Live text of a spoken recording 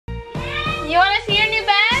You want to see your new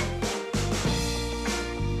bed?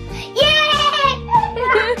 Yeah!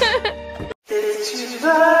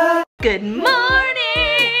 Good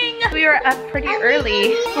morning! We were up pretty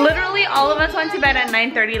early. Literally all of us went to bed at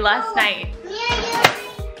 9:30 last night.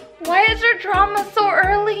 Why is there drama so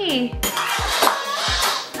early?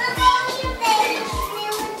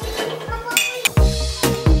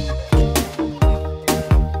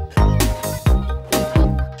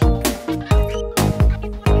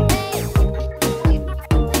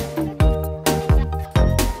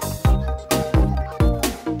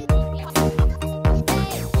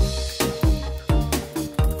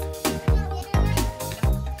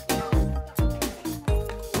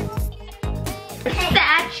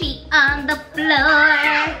 On the floor.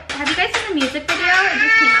 Have you guys seen the music video? It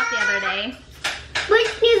just came out the other day. Which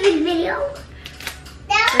music video?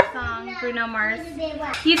 The song, Bruno Mars.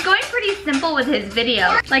 He's going pretty simple with his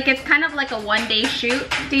video. Like it's kind of like a one-day shoot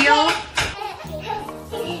deal.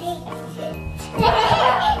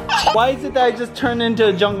 Why is it that I just turned into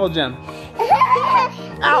a jungle gym?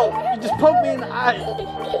 Ow! You just poked me in the eye.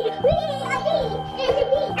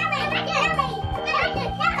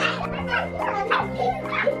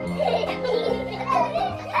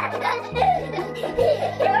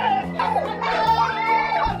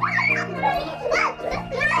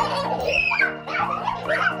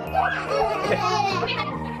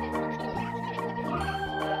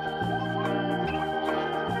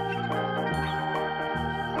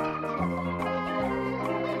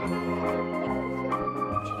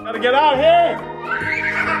 Gotta get out here!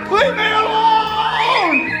 Leave me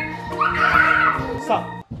alone! Stop.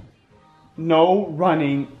 No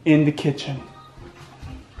running in the kitchen.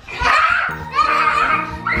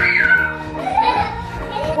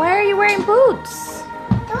 Why are you wearing boots?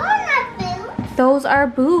 Those are not boots. Those are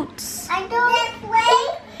boots. I don't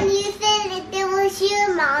play. You said that they were shoes,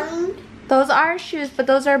 Mommy. Those are shoes, but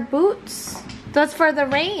those are boots. That's for the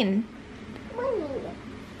rain.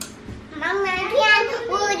 Mama, I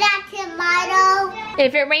can't wear that tomorrow.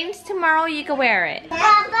 If it rains tomorrow, you can wear it. But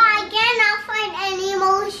I cannot find any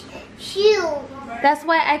more shoes. That's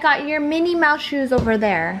why I got your Minnie Mouse shoes over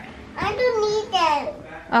there. I don't need them.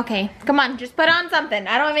 Okay, come on, just put on something.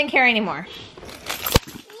 I don't even care anymore.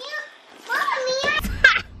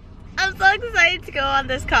 I'm so excited to go on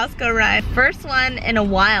this Costco ride. First one in a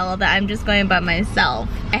while that I'm just going by myself.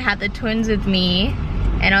 I had the twins with me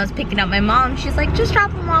and I was picking up my mom. She's like, just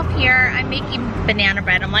drop them off here. I'm making banana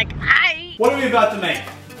bread. I'm like, aye. What are we about to make?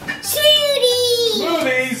 Judy!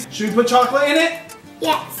 Movies! Should we put chocolate in it?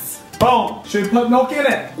 Yes. Boom! Should we put milk in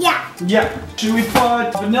it? Yeah. Yeah. Should we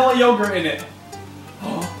put vanilla yogurt in it?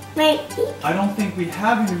 Wait. I don't think we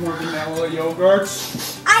have any more vanilla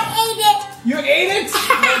yogurts. I ate it. You ate it?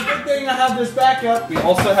 Well, good thing I have this backup. We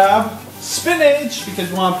also have spinach because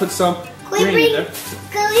we want to put some green in there.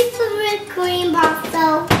 Can we put whipped cream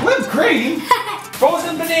also? Whipped cream?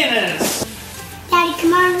 Frozen bananas. Daddy,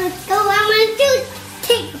 come on, let's go. I want to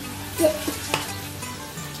take this.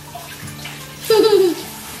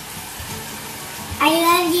 I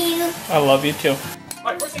love you. I love you too.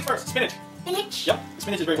 Alright, first thing first, spinach. Spinach? Yep,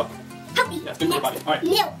 spinach is very what? Healthy. Yeah, it's good for your body. Alright.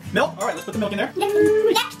 Milk. Milk? Alright, let's put the milk in there.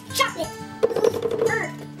 Next, chocolate.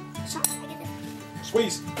 Chocolate.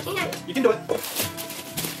 Squeeze. Hang on. You can do it.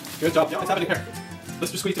 Good job. Yeah, let's have it in here.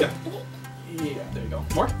 Let's just squeeze together. Yeah, there you go.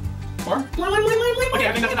 More? More? More. Okay,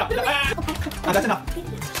 I think that's enough. That's enough.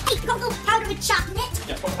 Hey, cocoa powder with chocolate.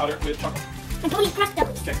 Yeah, cocoa powder with chocolate. And pony presto.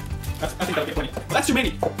 Okay, I think that'll get plenty. Well, that's too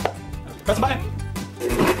many. Press the button.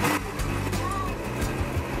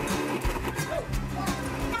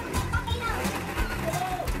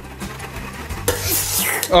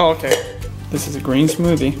 Oh, okay. This is a green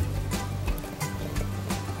smoothie.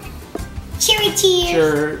 Cherry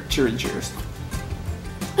cheers. Cherry cheers.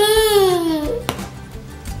 Mmm.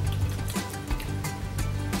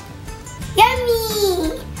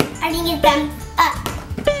 Yummy. I think it's done up.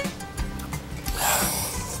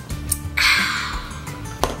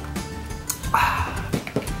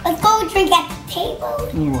 Let's go drink at the table.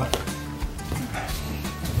 What?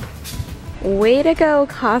 Way to go,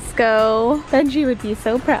 Costco. Benji would be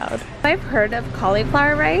so proud. I've heard of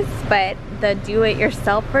cauliflower rice, but the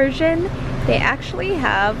do-it-yourself version, they actually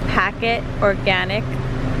have packet organic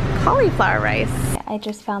cauliflower rice. I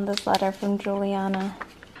just found this letter from Juliana.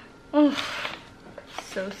 Oh,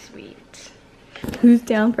 so sweet. Who's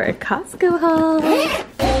down for a Costco haul?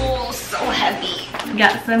 Oh, so heavy.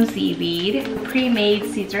 Got some seaweed, pre-made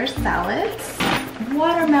Caesar salads,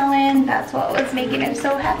 watermelon, that's what was making it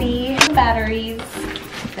so heavy, batteries,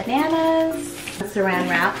 bananas, saran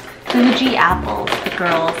wrap, Fuji apples, the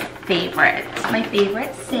girls' favorite. My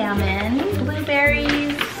favorite salmon,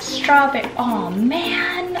 blueberries, strawberries, strawberry. Oh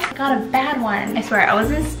man, I got a bad one. I swear, I was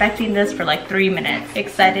inspecting this for like 3 minutes.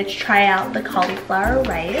 Excited to try out the cauliflower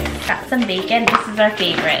rice. Got some bacon. This is our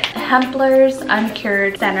favorite. Hempler's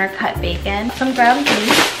uncured center cut bacon. Some ground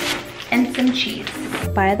beef and some cheese.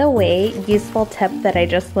 By the way, useful tip that I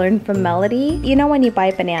just learned from Melody. You know when you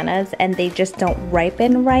buy bananas and they just don't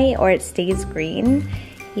ripen right or it stays green?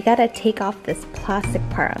 You gotta take off this plastic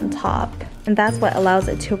part on top, and that's what allows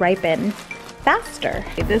it to ripen faster.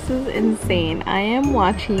 This is insane. I am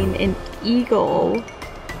watching an eagle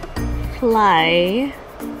fly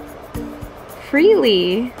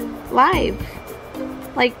freely live.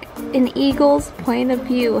 Like an eagle's point of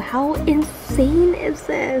view. How insane is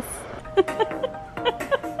this?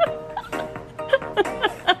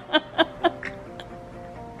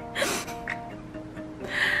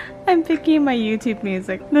 I'm picking my YouTube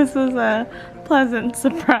music. This was a pleasant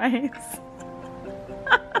surprise.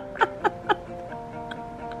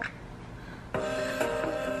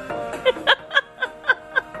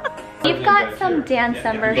 We've got some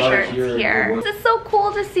December shirts here. This is so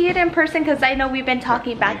cool to see it in person because I know we've been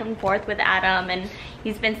talking back and forth with Adam and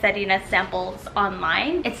he's been sending us samples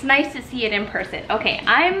online. It's nice to see it in person. Okay,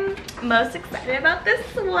 I'm most excited about this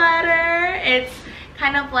sweater. It's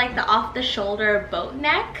kind of like the off-the-shoulder boat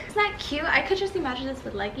neck. Isn't that cute? I could just imagine this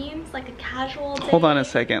with leggings, like a casual day. Hold on a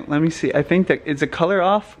second. Let me see. I think that is the color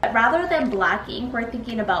off. Rather than black ink, we're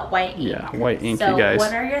thinking about white ink. Yeah, white ink, so you guys.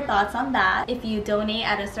 What are your thoughts on that? If you donate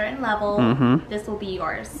at a certain level, this will be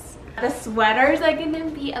yours. The sweaters are going to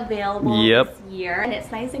be available this year, and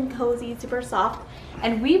it's nice and cozy, super soft.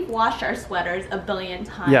 And we've washed our sweaters a billion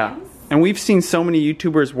times. Yeah. And we've seen so many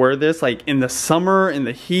YouTubers wear this like in the summer, in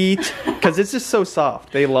the heat, because it's just so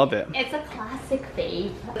soft. They love it. It's a classic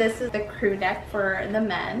fave. This is the crew neck for the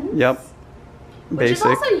men. Yep. Which is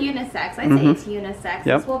also unisex. I'd say it's unisex.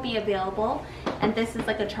 Yep. This will be available. And this is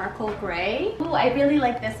like a charcoal gray. Ooh, I really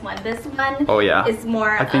like this one. This one is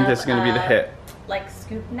more I think this is going to be the hit. Like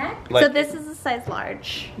scoop neck. Like, so this is a size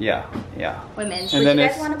large. Yeah, yeah. Women's. And then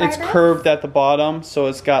it's curved at the bottom, so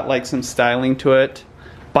it's got like some styling to it.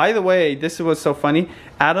 By the way, this is what's so funny.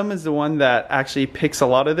 Adam is the one that actually picks a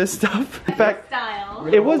lot of this stuff. In fact,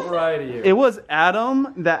 it was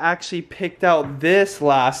Adam that actually picked out this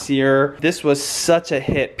last year. This was such a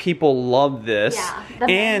hit. People love this. Yeah,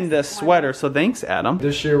 and the sweater. So thanks, Adam.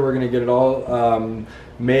 This year we're gonna get it all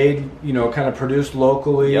made, you know, kind of produced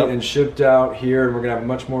locally and shipped out here, and we're gonna have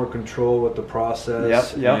much more control with the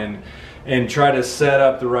process. And try to set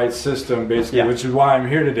up the right system, basically, which is why I'm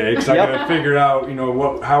here today, because I got to figure out, you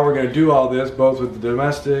know, how we're going to do all this, both with the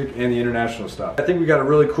domestic and the international stuff. I think we got a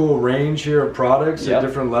really cool range here of products at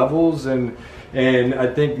different levels, and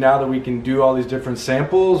I think now that we can do all these different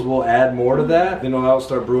samples, we'll add more to that, then I'll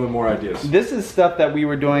start brewing more ideas. This is stuff that we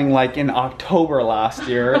were doing like in October last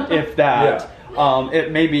year, if that.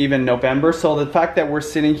 It maybe even November. So the fact that we're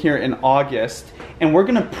sitting here in August and we're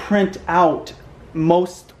going to print out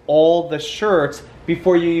all the shirts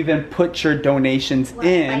before you even put your donations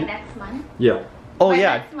in. By next month? Yeah. Oh by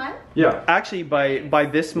yeah. Next month? Yeah. Actually, by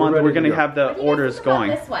this month we're gonna have the orders going.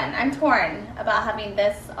 This one, I'm torn about having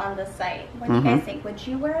this on the site. What do you guys think? Would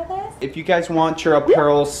you wear this? If you guys want your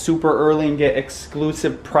apparel super early and get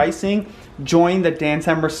exclusive pricing, join the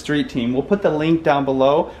December Street Team. We'll put the link down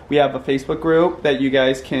below. We have a Facebook group that you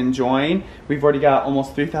guys can join. We've already got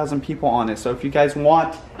almost 3,000 people on it. So if you guys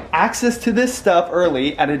want access to this stuff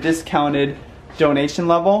early at a discounted donation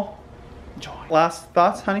level, join. Last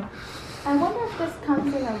thoughts, honey? I wonder if this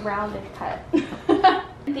comes in a rounded cut.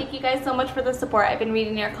 Thank you guys so much for the support. I've been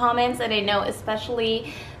reading your comments, and I know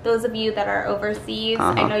especially those of you that are overseas,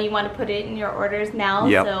 I know you want to put it in your orders now.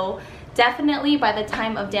 So definitely by the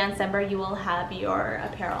time of December, you will have your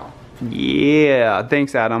apparel. Yeah,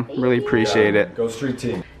 thanks Adam. Really appreciate it. Go Street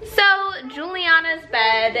Team. So Juliana's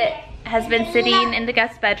bed has been sitting in the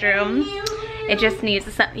guest bedroom. It just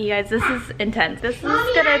needs something, you guys. This is intense. This is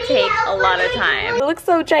gonna take a lot of time. It looks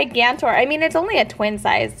so gigantor. I mean, it's only a twin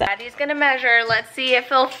size. So Daddy's gonna measure. Let's see if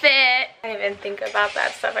it'll fit. I didn't even think about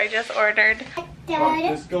that stuff I just ordered.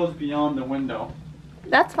 Well, this goes beyond the window.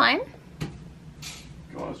 That's fine.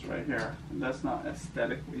 Goes right here. And that's not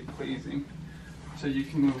aesthetically pleasing. So you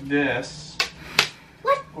can move this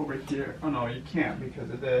over here. Oh no, you can't because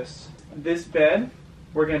of this. This bed,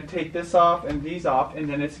 we're going to take this off and these off, and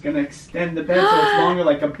then it's going to extend the bed so it's longer,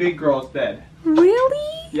 like a big girl's bed.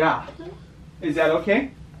 Really? Yeah. Is that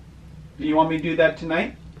okay? Do you want me to do that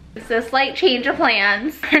tonight? It's a slight change of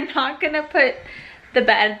plans. We're not going to put the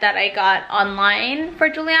bed that I got online for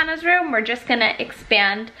Juliana's room. We're just going to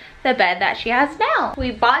expand the bed that she has now.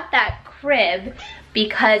 We bought that crib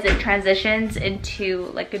because it transitions into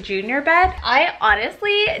like a junior bed. I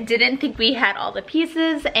honestly didn't think we had all the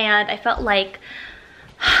pieces, and I felt like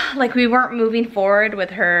we weren't moving forward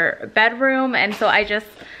with her bedroom, and so I just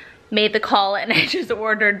made the call and I just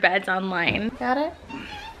ordered beds online. Got it?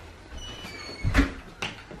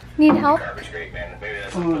 Need help? Playing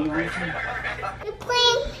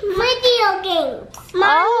video games.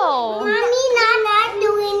 Oh. Mommy not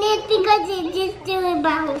doing it because it's just doing by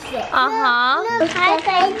herself. Uh-huh.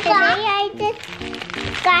 Today I just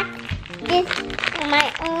got this on my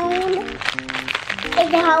own.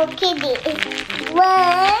 It's a whole kitty. 1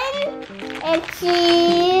 and 2.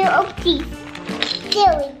 Okay.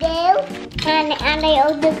 There we go. And I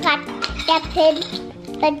also got the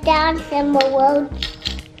down some world.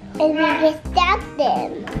 And we just stabbed them.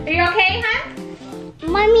 Are you okay, hon?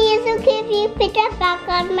 Mommy, it's okay if you put that back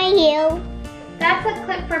on my heel. That's a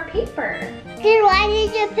clip for paper. Then why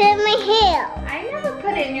did you put it in my hair? I never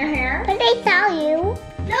put it in your hair. But I saw you.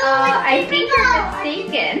 No, I think you're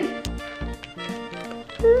mistaken.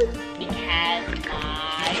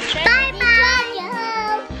 Bye-bye.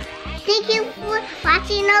 Thank you for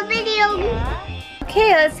watching our video.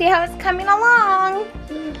 Okay, let's see how it's coming along.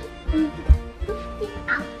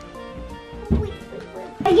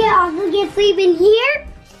 I can also get sleep in here.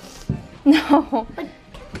 No.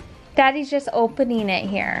 Daddy's just opening it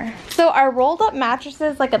here. So are rolled up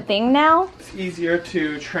mattresses like a thing now? It's easier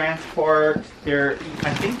to transport. I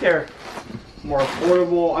think they're more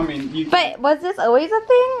affordable. I mean, But was this always a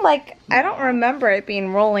thing? Like, I don't remember it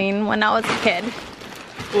being rolling when I was a kid.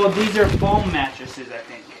 Well, these are foam mattresses, I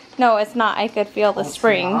think. No, it's not. I could feel the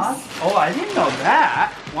springs. Oh, I didn't know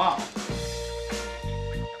that. Wow.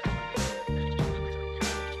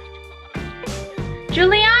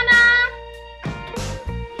 Juliana!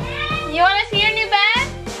 You want to see your new bed?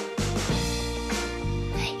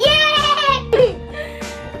 Yay!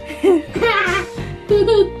 Do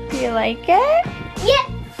you like it? Yes!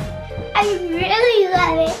 I really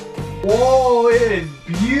love it. Whoa, it is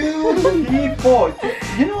beautiful.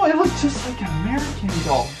 You know, it looks just like an American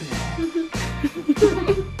doll bed.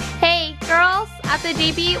 Hey, girls, at the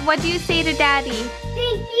JB, what do you say to Daddy?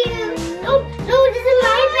 Thank you. Oh, this is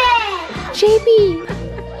my bed. JB!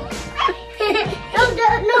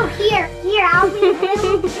 No, here, I'll be